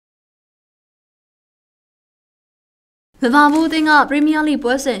Liverpool အသင်းက Premier League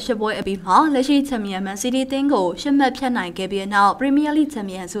ပွဲစဉ်၈ပွဲအပြီးမှာလက်ရှိချန်ပီယံ Man City အသင်းကိုရှစ်မှတ်ဖြတ်နိုင်ခဲ့ပြီးနောက် Premier League ချန်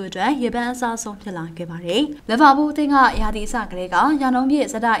ပီယံဆုအတွက်ရေပန်းအစားဆုံးဖြစ်လာခဲ့ပါတယ်။ Liverpool အသင်းကရာသီအစကလေးကရာနှုန်းပြည့်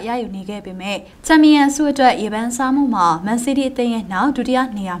ဇဒရယူနေခဲ့ပေမဲ့ချန်ပီယံဆုအတွက်ရေပန်းစားမှုမှာ Man City အသင်းရဲ့နောက်ဒုတိယ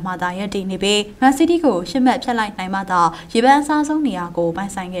နေရာမှာသာရပ်တည်နေပြီး Man City ကိုရှစ်မှတ်ဖြတ်လိုက်နိုင်မှသာရေပန်းအစားဆုံးနေရာကိုပို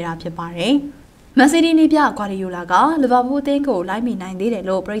င်ဆိုင်ခဲ့တာဖြစ်ပါတယ်။ မန်စီးတီးနီးပြဂွာဒီယိုလာကလီဗာပူးအသင်းကိုလိုက်မိနိုင်သေးတယ်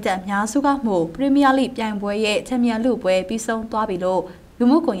လို့ပြည်သက်အများစုကမှုပရီးမီးယားလိပြိုင်ပွဲရဲ့ချန်ပီယံလုပွဲပြီးဆုံးသွားပြီလို့လူ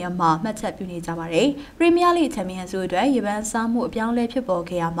မှုကွန်ရက်မှာမှတ်ချက်ပြုနေကြပါတယ်။ပရီးမီးယားလိချန်ပီယံဆုအတွက်ရေပန်းစားမှုအပြောင်းလဲဖြစ်ပေါ်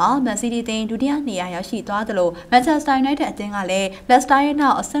ခဲ့ရမှာမန်စီးတီးအသင်းဒုတိယနေရာရောက်ရှိသွားတယ်လို့မန်ချက်စတာယူနိုက်တက်အသင်းကလည်းလက်စတာရဲ့နော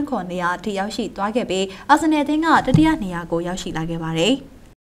က်အဆင့်ခွန်နေရာအထိရောက်ရှိသွားခဲ့ပြီးအာဆင်နယ်အသင်းကတတိယနေရာကိုရောက်ရှိလာခဲ့ပါတယ်။